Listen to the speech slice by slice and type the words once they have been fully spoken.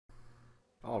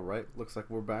Alright, looks like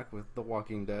we're back with The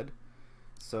Walking Dead.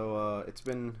 So it's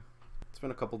been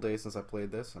a couple days since I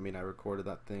played this. I mean, I recorded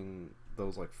that thing,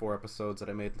 those like 4 episodes that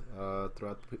I made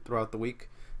throughout the week.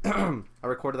 I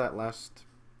recorded that last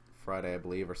Friday, I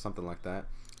believe, or something like that.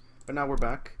 But now we're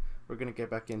back. We're gonna get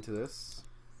back into this.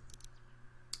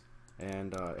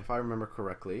 And if I remember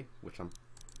correctly, which I'm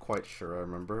quite sure I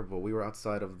remember, but we were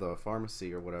outside of the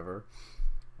pharmacy or whatever,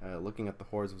 looking at the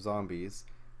hordes of zombies,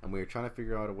 and we were trying to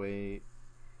figure out a way,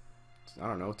 I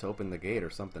don't know, to open the gate or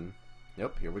something.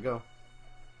 Yep, here we go.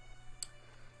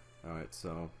 Alright,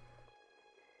 so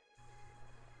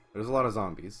there's a lot of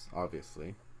zombies,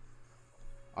 obviously.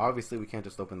 Obviously we can't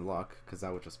just open the lock, because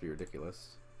that would just be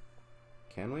ridiculous.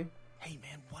 Can we? Hey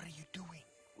man, what are you doing?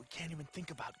 We can't even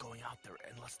think about going out there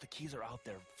unless the keys are out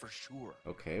there for sure.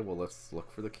 Okay, well let's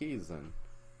look for the keys then.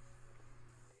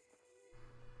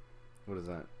 What is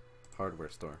that? Hardware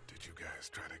store. Did you guys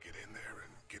try to get in there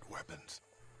and get weapons?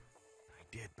 I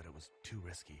did, but it was too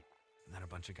risky. And then a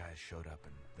bunch of guys showed up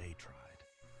and they tried.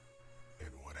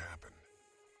 And what happened?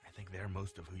 I think they're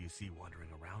most of who you see wandering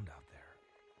around out there.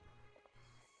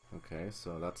 Okay,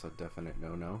 so that's a definite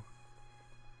no-no.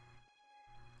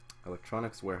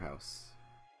 Electronics warehouse.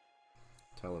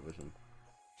 Television.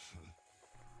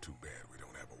 Too bad we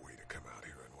don't have a way to come out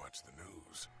here and watch the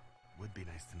news. Would be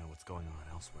nice to know what's going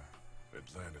on elsewhere.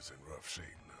 Atlanta's in rough shape,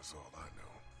 and that's all I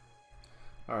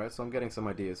know. Alright, so I'm getting some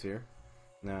ideas here.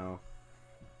 Now,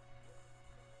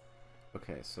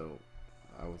 okay, so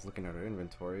I was looking at our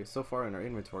inventory. So far in our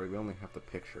inventory, we only have the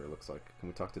picture, it looks like. Can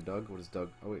we talk to Doug? What is Doug?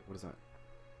 Oh wait, what is that?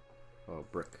 Oh,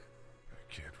 brick.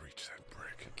 I can't reach that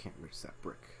brick. I can't reach that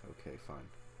brick. Okay, fine.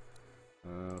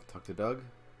 Talk to Doug.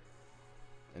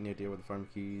 Any idea where the farm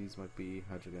keys might be?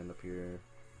 How'd you end up here?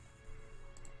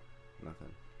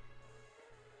 Nothing.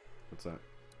 What's that?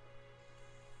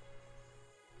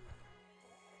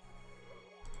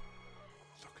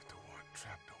 Look at the one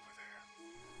trapped over there.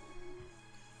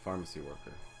 Pharmacy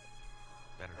worker.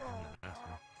 Better him than us,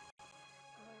 huh?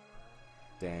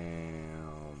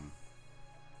 Damn.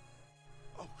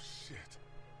 Oh shit.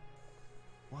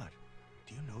 What?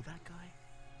 Do you know that guy?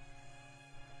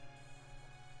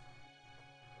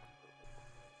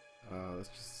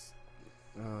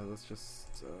 Let's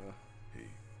just, He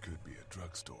could be a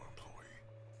drugstore employee.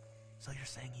 So you're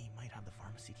saying he might have the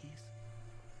pharmacy keys?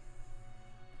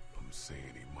 I'm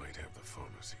saying he might have the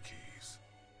pharmacy keys.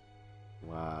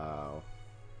 wow.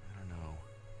 I don't know.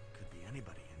 Could be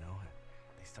anybody, you know?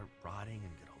 They start rotting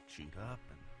and get all chewed up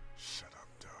and... Shut up,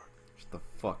 Doug. Shut the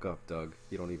fuck up, Doug.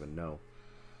 You don't even know.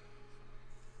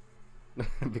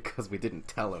 Because we didn't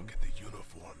tell him. Look at the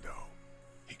uniform, though.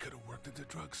 He could have worked at the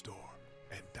drugstore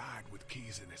and died with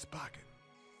keys in his pocket.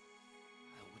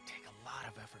 It would take a lot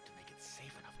of effort to make it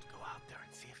safe enough to go out there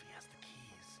and see if he has the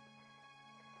keys.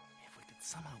 If we could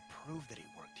somehow prove that he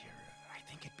worked here, I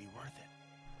think it'd be worth it.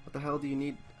 What the hell do you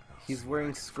need? He's see wearing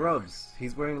what I can scrubs.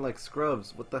 He's wearing like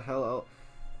scrubs. What the hell?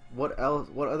 What else?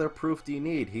 What other proof do you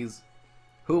need?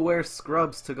 Who wears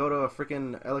scrubs to go to a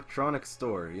freaking electronics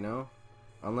store? You know,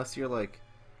 unless you're like,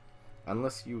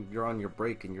 you're on your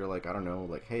break and you're like, I don't know,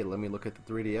 like, hey, let me look at the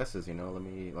 3DSs. You know, let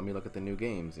me look at the new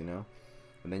games. You know,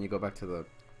 and then you go back to the,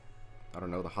 I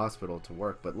don't know, the hospital to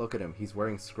work. But look at him. He's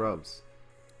wearing scrubs.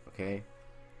 Okay,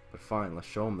 but fine. Let's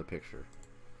show him the picture.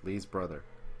 Lee's brother.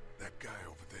 That guy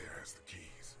over there has the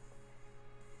keys.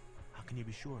 How can you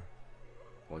be sure?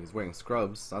 Well, he's wearing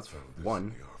scrubs. That's So this one.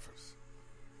 is the office.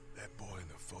 That boy in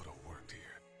the photo worked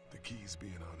here. The keys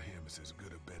being on him is as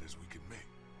good a bet as we can make.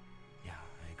 Yeah,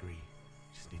 I agree.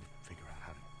 Just need to figure out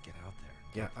how to get out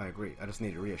there. Yeah, I agree. I just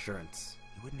need reassurance.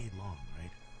 You wouldn't need long,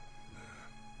 right?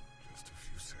 Nah, just a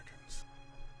few seconds.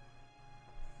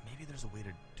 Maybe there's a way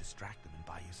to distract them and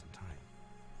buy you some time.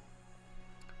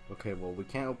 Okay, well, we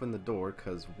can't open the door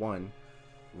because, one,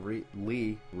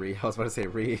 Lee, I was about to say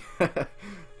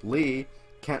Lee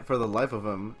can't for the life of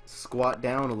him squat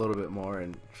down a little bit more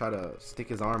and try to stick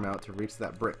his arm out to reach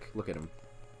that brick. Look at him.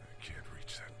 I can't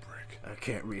reach that brick. I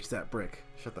can't reach that brick.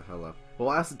 Shut the hell up.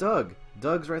 Well, ask Doug.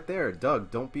 Doug's right there. Doug,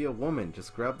 don't be a woman.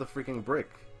 Just grab the freaking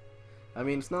brick. I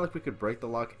mean, it's not like we could break the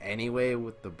lock anyway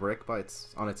with the brick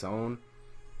on its own.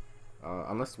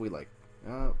 Unless we, like,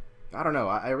 I don't know.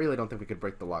 I really don't think we could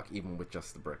break the lock even with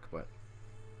just the brick, but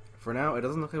for now, it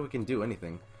doesn't look like we can do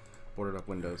anything. Boarded up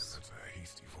windows. That's a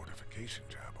hasty fortification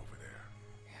job over there.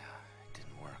 Yeah, it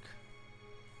didn't work.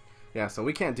 Yeah, so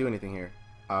we can't do anything here,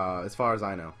 as far as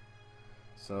I know.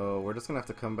 So we're just gonna have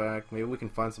to come back. Maybe we can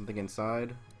find something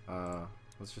inside.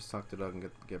 Let's just talk to Doug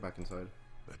and get back inside.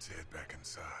 Let's head back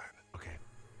inside. Okay.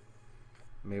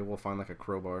 Maybe we'll find like a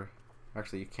crowbar.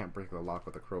 Actually, you can't break the lock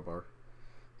with a crowbar.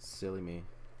 Silly me.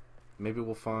 Maybe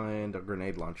we'll find a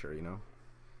grenade launcher, you know?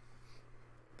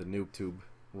 The noob tube.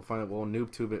 We'll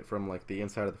noob tube it from like the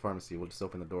inside of the pharmacy. We'll just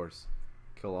open the doors.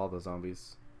 Kill all the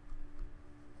zombies.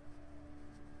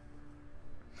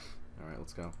 Alright,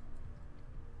 let's go.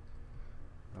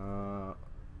 I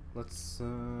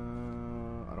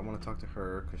don't want to talk to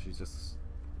her because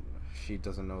she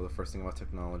doesn't know the first thing about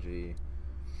technology.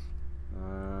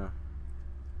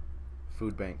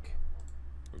 Food bank.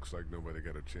 Looks like nobody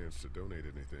got a chance to donate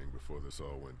anything before this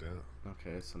all went down.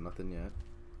 Okay, so nothing yet.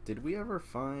 Did we ever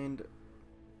find...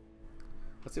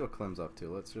 Let's see what Clem's up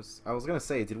to. I was gonna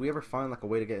say, did we ever find like a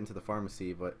way to get into the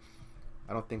pharmacy, but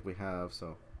I don't think we have,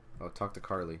 so... Oh, talk to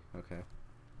Carly. Okay.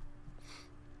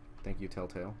 Thank you,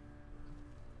 Telltale.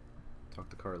 Talk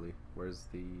to Carly. Where's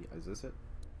the... Is this it?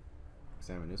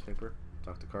 Examine newspaper.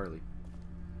 Talk to Carly.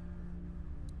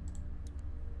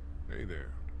 Hey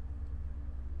there.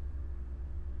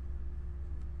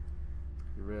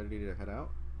 You ready to head out?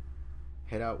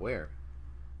 Head out where?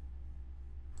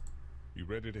 You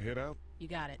ready to head out? You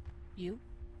got it. You?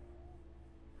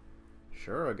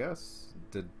 Sure, I guess.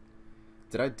 Did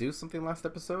I do something last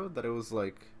episode that it was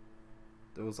like,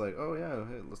 oh yeah,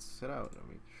 hey, let's head out? I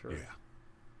mean, sure. Yeah.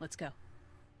 Let's go.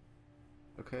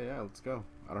 Okay, yeah, let's go.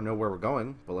 I don't know where we're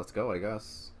going, but let's go, I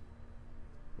guess.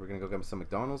 We're gonna go get some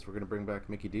McDonald's. We're gonna bring back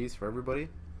Mickey D's for everybody.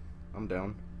 I'm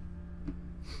down.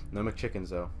 No McChickens,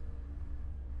 though.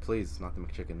 Please, not the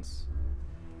McChickens.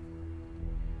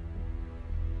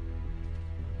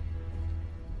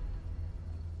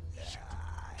 Shit.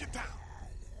 Get down.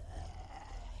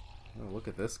 Oh, look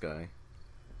at this guy.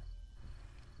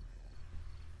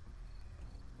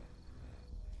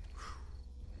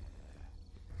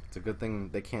 It's a good thing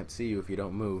they can't see you if you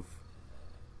don't move.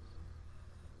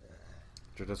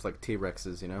 They're just like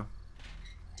T-Rexes, you know?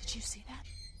 Did you see that?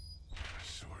 I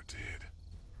sure did.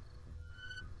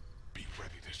 Be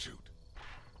ready to shoot.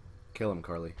 Kill him,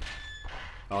 Carly.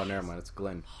 Oh, never mind. It's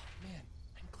Glenn. Oh, man.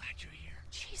 I'm glad you're here.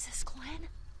 Jesus, Glenn.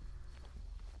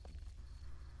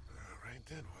 Right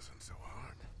then wasn't so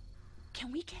hard.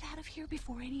 Can we get out of here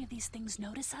before any of these things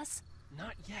notice us?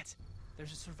 Not yet.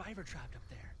 There's a survivor trapped up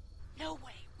there. No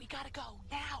way. We gotta go,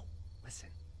 now. Listen,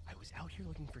 I was out here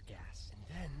looking for gas, and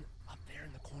then, up there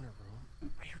in the corner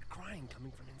room, I heard crying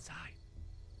coming from inside.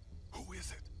 Who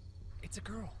is it? It's a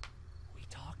girl. We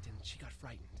talked, and she got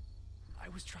frightened. I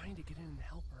was trying to get in and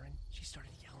help her, and she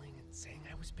started yelling and saying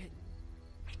I was bitten.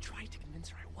 I tried to convince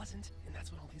her I wasn't, and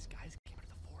that's when all these guys came out of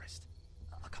the forest.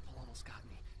 A couple almost got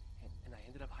me, and I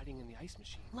ended up hiding in the ice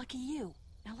machine. Lucky you.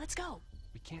 Now let's go.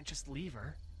 We can't just leave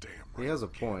her. Damn right. He has a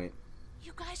point.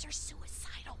 You guys are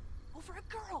suicidal. Over a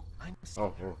girl. I'm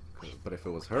Oh, but if it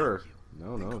was her...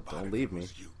 No, don't leave me.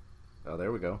 Oh,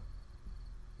 there we go.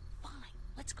 Fine.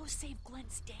 Let's go save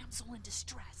Glenn's damsel in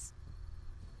distress.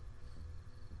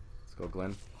 Let's go,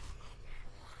 Glenn.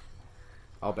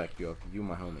 I'll back you up. You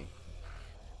my homie.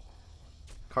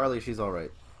 Carly, she's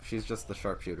alright. She's just the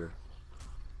sharpshooter.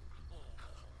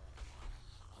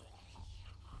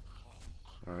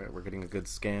 Alright, we're getting a good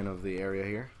scan of the area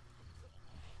here.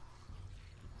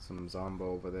 Some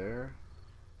zombo over there.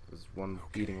 There's one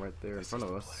beating right there in front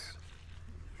of us.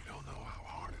 We don't know how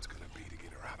hard it's gonna be to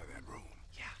get her out of that room.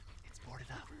 Yeah, it's boarded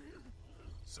up.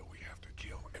 So we have to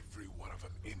kill every one of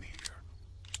them in here.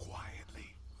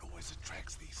 Quietly. Noise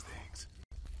attracts these things.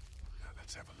 Now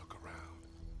let's have a look around.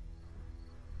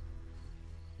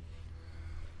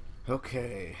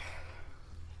 Okay.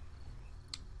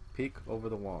 Peek over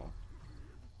the wall.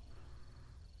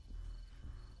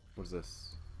 What's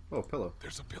this? Oh, a pillow.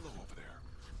 There's a pillow over there.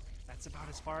 That's about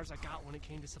as far as I got when it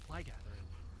came to supply gathering.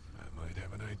 I might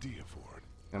have an idea for it.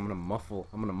 I'm gonna muffle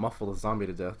the zombie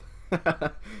to death.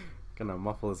 Gonna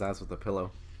muffle his ass with a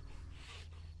pillow.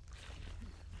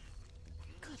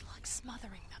 Good luck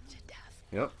smothering them to death.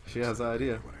 Yep, she has an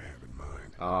idea. What I have in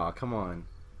mind. Aw, come on.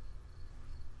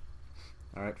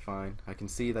 Alright, fine. I can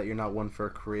see that you're not one for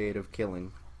creative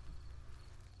killing.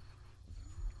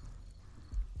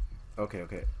 Okay.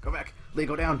 Go back. Lee,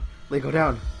 go down. Lee, go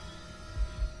down.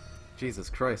 Jesus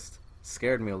Christ.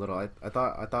 Scared me a little. I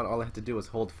thought all I had to do was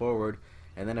hold forward,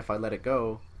 and then if I let it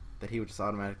go, that he would just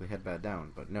automatically head back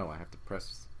down. But no, I have to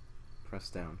press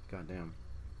down. God damn.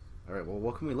 Alright, well,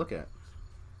 what can we look at?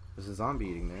 There's a zombie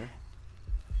eating there.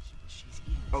 She's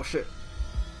eating. Oh, shit.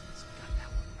 So we got that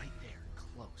one right there,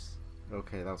 close.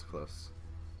 Okay, that was close.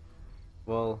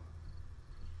 Well...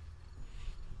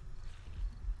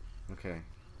 Okay.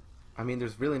 I mean,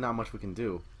 there's really not much we can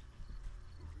do.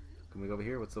 Can we go over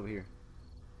here? What's over here?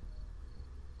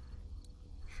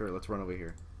 Sure, let's run over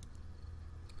here.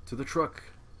 To the truck!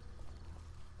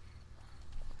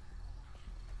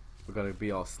 We gotta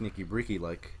be all sneaky breaky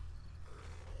like.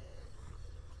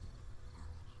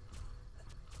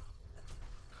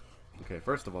 Okay,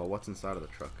 first of all, what's inside of the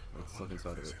truck? Let's look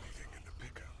inside of it. Anything in the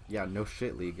pickup? Yeah, no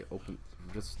shit, League. Open.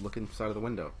 Just look inside of the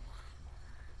window.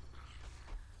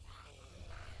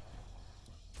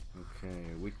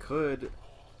 Okay, we could.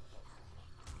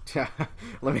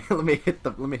 let me hit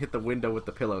the window with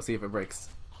the pillow. See if it breaks.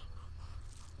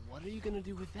 What are you gonna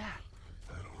do with that?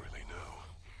 I don't really know.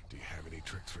 Do you have any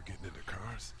tricks for getting into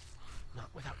cars? Not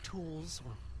without tools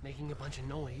or making a bunch of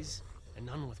noise, and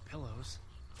none with pillows.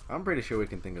 I'm pretty sure we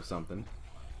can think of something.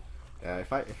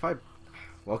 If I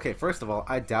well, okay, first of all,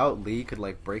 I doubt Lee could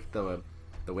like break the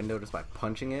window just by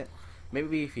punching it.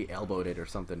 Maybe if he elbowed it or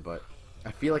something, but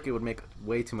I feel like it would make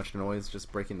way too much noise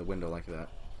just breaking the window like that.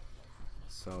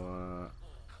 So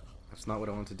that's not what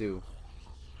I want to do.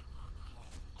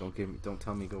 Don't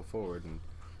tell me go forward, and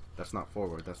that's not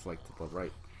forward. That's like to the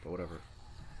right, but whatever.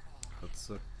 Let's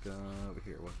look over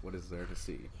here. What is there to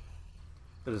see?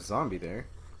 There's a zombie there.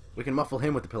 We can muffle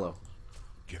him with the pillow.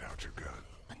 Get out your gun.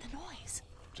 But the noise.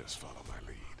 Just follow my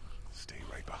lead. Stay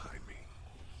right behind me.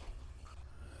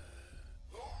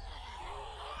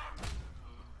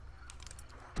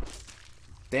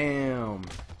 Damn,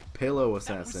 pillow That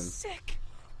assassin. was sick.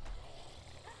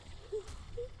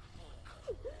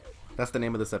 That's the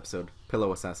name of this episode.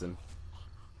 Pillow assassin.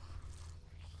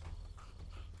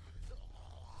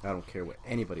 I don't care what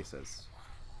anybody says.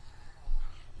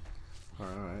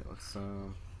 Alright, let's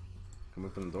come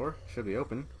open the door. Should be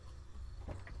open.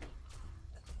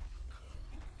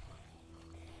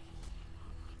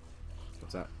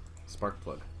 What's that? Spark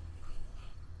plug.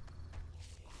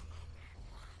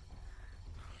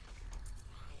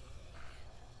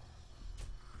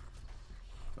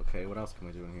 Okay, what else can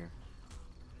we do in here?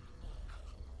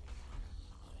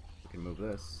 We can move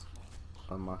this.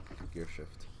 Unlock gear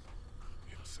shift.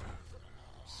 It's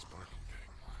a sparking thing.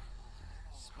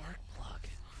 Spark plug.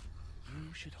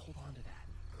 You should hold on to that.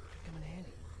 Could come in handy.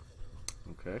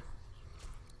 Okay.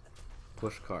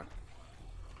 Push car.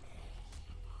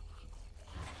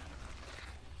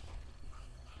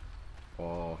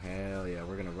 Oh, hell yeah.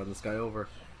 We're gonna run this guy over.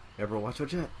 Everyone, watch your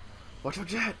jet. Watch your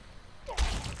jet. That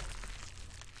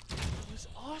was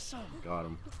awesome. Got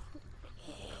him.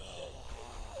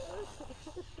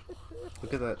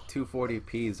 Look at that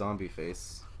 240p zombie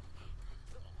face.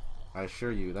 I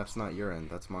assure you, that's not your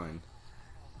end. That's mine.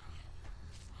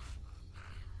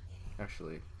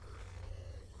 Actually,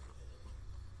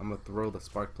 I'm gonna throw the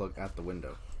spark plug at the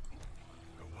window.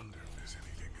 I wonder if there's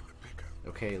anything in the pickup.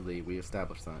 Okay, Lee, we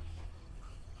established that.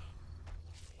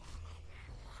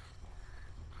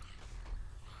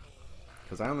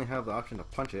 Because I only have the option to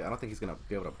punch it. I don't think he's gonna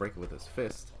be able to break it with his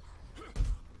fist.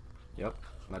 Yep,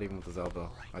 not even with his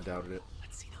elbow. I doubted it.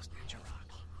 Let's see those ninja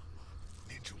rocks.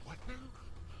 Ninja what now?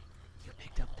 You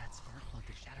picked up that spark plug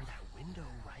that shattered that window,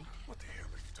 right? What the hell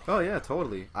are you talking Oh yeah,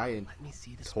 totally. I Let me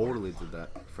see the totally spark did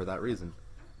plug. that for that reason.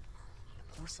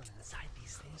 The porcelain inside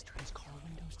these things turns car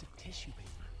windows to tissue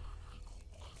paper.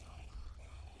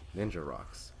 Ninja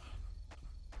rocks.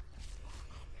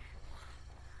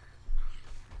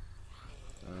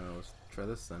 Let's try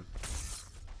this then.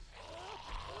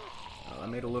 I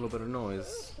made a little bit of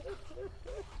noise.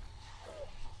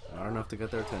 Not enough to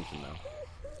get their attention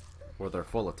though. Or their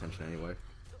full attention anyway.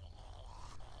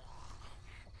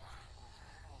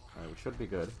 Alright, we should be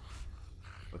good.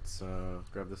 Let's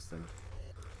grab this thing.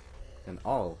 An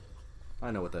awl.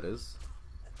 I know what that is.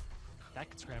 That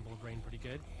could scramble a brain pretty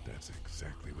good. That's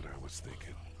exactly what I was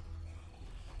thinking.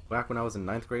 Back when I was in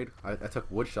 9th grade, I took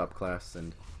woodshop class,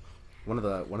 and one of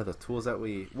the tools that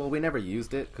we never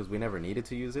used it because we never needed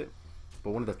to use it,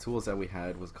 but one of the tools that we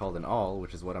had was called an awl,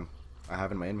 which is what I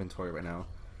have in my inventory right now.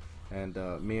 And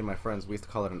me and my friends, we used to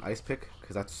call it an ice pick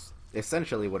because that's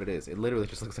essentially what it is. It literally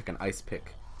just looks like an ice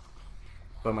pick.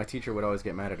 But my teacher would always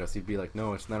get mad at us. He'd be like,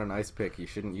 "No, it's not an ice pick. You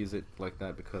shouldn't use it like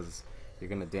that because you're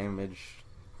gonna damage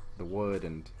the wood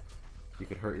and you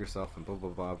could hurt yourself and blah blah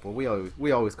blah." But we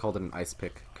always called it an ice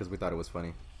pick because we thought it was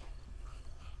funny.